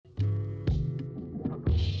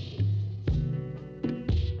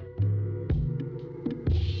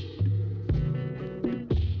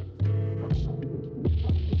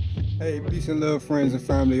Hey, peace and love, friends and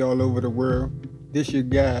family all over the world. This your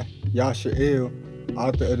guy, Yasher,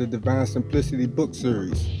 author of the Divine Simplicity book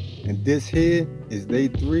series. And this here is day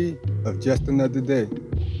 3 of Just Another Day.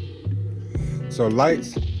 So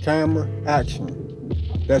lights, camera, action.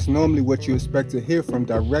 That's normally what you expect to hear from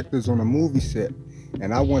directors on a movie set.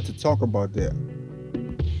 And I want to talk about that.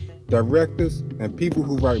 Directors and people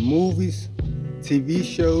who write movies, TV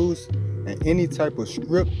shows, and any type of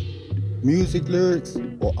script, music lyrics,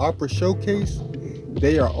 or opera showcase,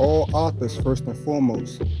 they are all authors first and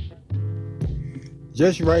foremost.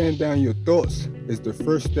 Just writing down your thoughts is the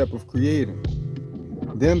first step of creating.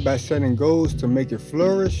 Then by setting goals to make it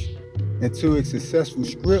flourish into a successful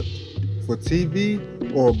script for TV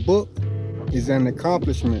or a book is an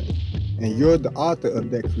accomplishment, and you're the author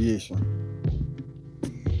of that creation.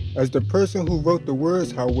 As the person who wrote the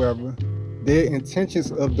words, however, their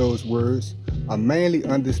intentions of those words are mainly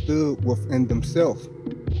understood within themselves.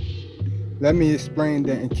 Let me explain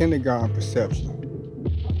that in kindergarten perception.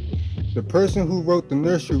 The person who wrote the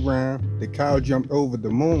nursery rhyme, "The Cow Jumped Over the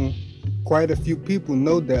Moon," quite a few people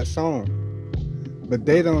know that song, but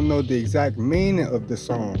they don't know the exact meaning of the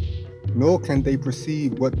song, nor can they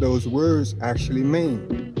perceive what those words actually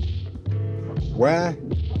mean. Why?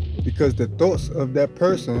 Because the thoughts of that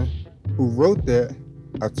person who wrote that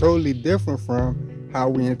are totally different from how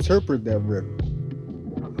we interpret that rhythm.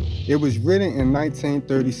 It was written in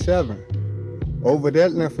 1937. Over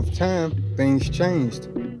that length of time, things changed.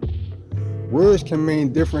 Words can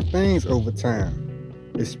mean different things over time,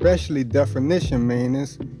 especially definition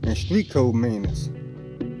meanings and street code meanings.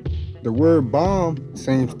 The word bomb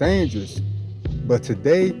seems dangerous, but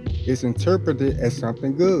today it's interpreted as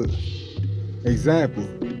something good. Example,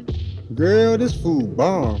 girl, this food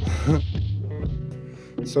bomb.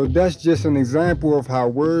 So that's just an example of how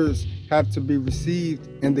words have to be received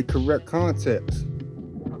in the correct context.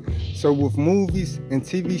 So with movies and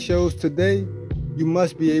TV shows today, you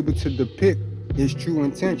must be able to depict its true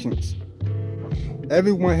intentions.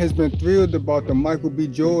 Everyone has been thrilled about the Michael B.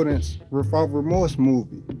 Jordan's Without Remorse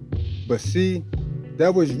movie. But see,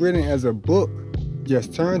 that was written as a book,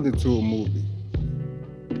 just turned into a movie.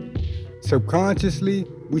 Subconsciously,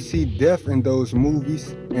 we see death in those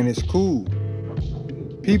movies, and it's cool.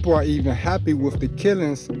 People are even happy with the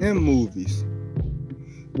killings in movies.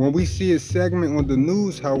 When we see a segment on the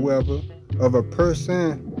news, however, of a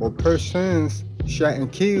person or persons shot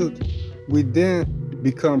and killed, we then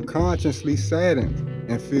become consciously saddened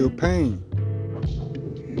and feel pain.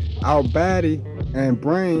 Our body and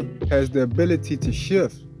brain has the ability to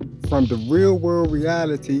shift from the real world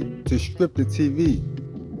reality to scripted TV.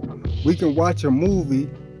 We can watch a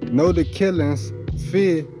movie, know the killings,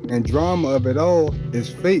 fear, and drama of it all is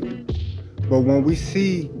fake. But when we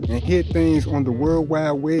see and hear things on the World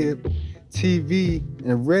Wide Web, TV,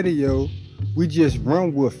 and radio, we just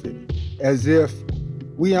run with it, as if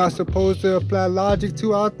we aren't supposed to apply logic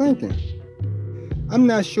to our thinking. I'm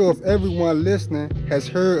not sure if everyone listening has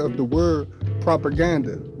heard of the word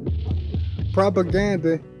propaganda.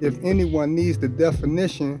 Propaganda, if anyone needs the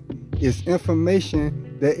definition, is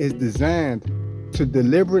information that is designed to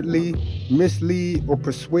deliberately mislead or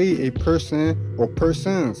persuade a person or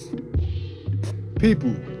persons.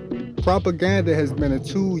 People, propaganda has been a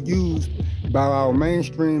tool used by our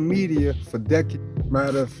mainstream media for decades.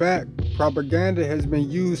 Matter of fact, propaganda has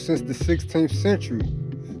been used since the 16th century.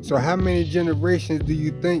 So how many generations do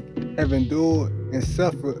you think have endured and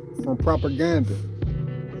suffered from propaganda?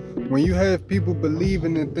 When you have people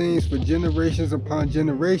believing in things for generations upon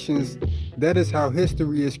generations, that is how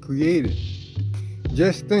history is created.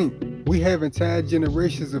 Just think, we have entire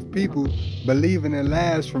generations of people believing in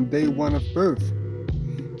lies from day one of birth.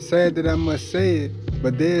 Sad that I must say it,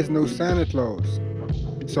 but there is no Santa Claus.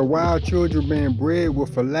 So why are children being bred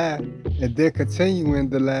with a lie and then continuing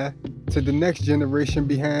the lie to the next generation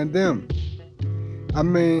behind them? I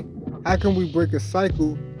mean, how can we break a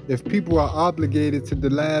cycle if people are obligated to the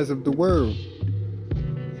lies of the world?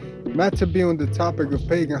 Not to be on the topic of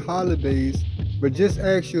pagan holidays, but just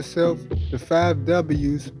ask yourself the 5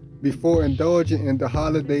 W's before indulging in the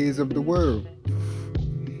holidays of the world.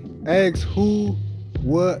 Ask who,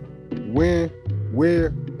 what, when, where,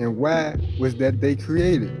 and why was that day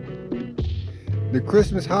created. The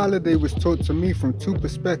Christmas holiday was taught to me from 2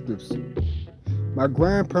 perspectives. My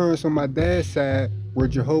grandparents on my dad's side were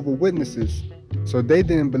Jehovah's Witnesses, so they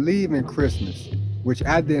didn't believe in Christmas, which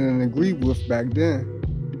I didn't agree with back then.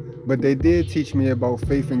 But they did teach me about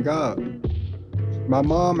faith in God. My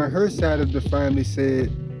mom and her side of the family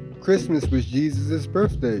said Christmas was Jesus'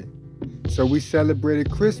 birthday, so we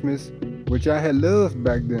celebrated Christmas, which I had loved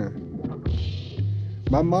back then.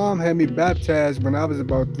 My mom had me baptized when I was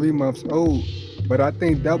about 3 months old, but I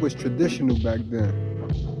think that was traditional back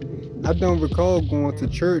then. I don't recall going to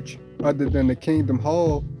church other than the Kingdom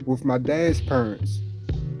Hall with my dad's parents.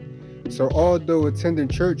 So although attending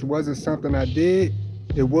church wasn't something I did,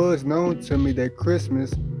 it was known to me that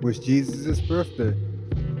Christmas was Jesus' birthday.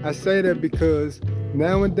 I say that because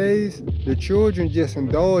nowadays the children just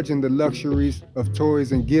indulge in the luxuries of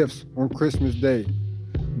toys and gifts on Christmas Day.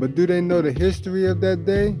 But do they know the history of that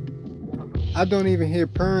day? I don't even hear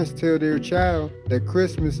parents tell their child that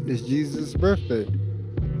Christmas is Jesus' birthday.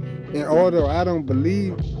 And although I don't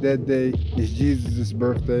believe that day is Jesus'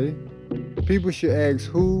 birthday, people should ask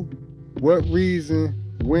who, what reason,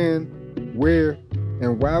 when, where,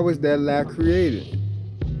 and why was that lie created?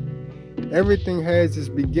 Everything has its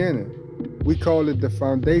beginning. We call it the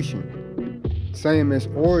foundation. Same as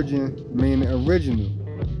origin, meaning original.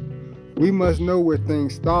 We must know where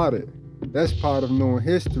things started. That's part of knowing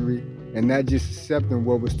history and not just accepting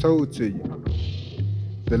what was told to you.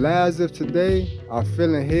 The lies of today are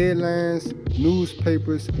filling headlines,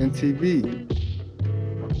 newspapers, and TV.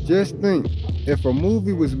 Just think, if a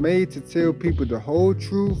movie was made to tell people the whole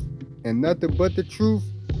truth and nothing but the truth,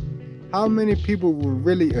 how many people would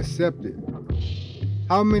really accept it?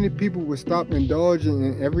 How many people would stop indulging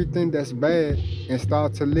in everything that's bad and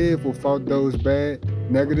start to live without those bad,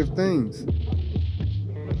 negative things?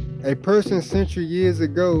 A person century years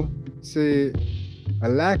ago said, a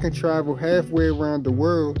lie can travel halfway around the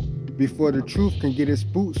world before the truth can get its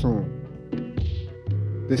boots on.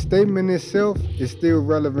 The statement itself is still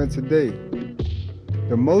relevant today.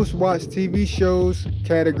 The most watched TV shows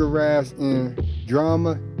categorized in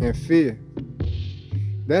drama and fear.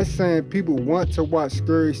 That's saying people want to watch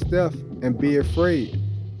scary stuff and be afraid.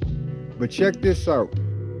 But check this out.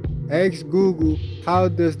 Ask Google, how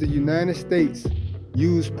does the United States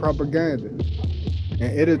use propaganda?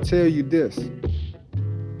 And it'll tell you this.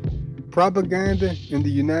 Propaganda in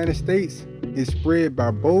the United States is spread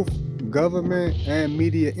by both government and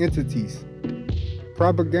media entities.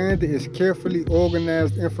 Propaganda is carefully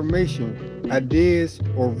organized information, ideas,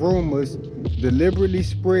 or rumors deliberately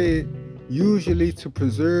spread, usually to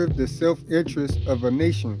preserve the self-interest of a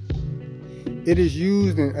nation. It is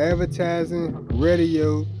used in advertising,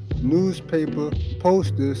 radio, newspaper,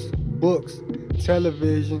 posters, books,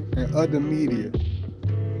 television, and other media.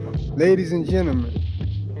 Ladies and gentlemen,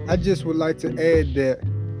 I just would like to add that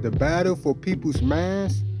the battle for people's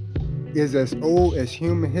minds is as old as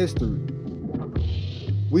human history.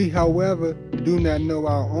 We, however, do not know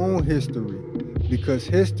our own history because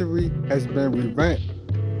history has been revamped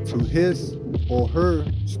to his or her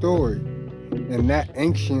story and not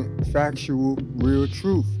ancient, factual, real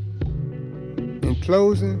truth. In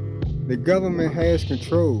closing, the government has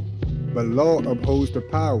control, but law upholds the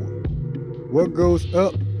power. What goes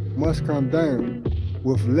up must come down.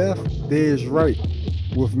 With left, there is right.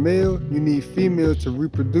 With male, you need female to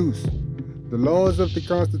reproduce. The laws of the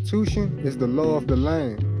Constitution is the law of the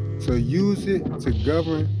land, so use it to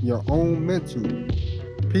govern your own mental.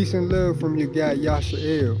 Peace and love from your guy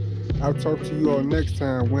Yasher. I'll talk to you all next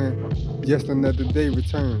time when Just Another Day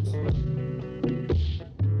returns.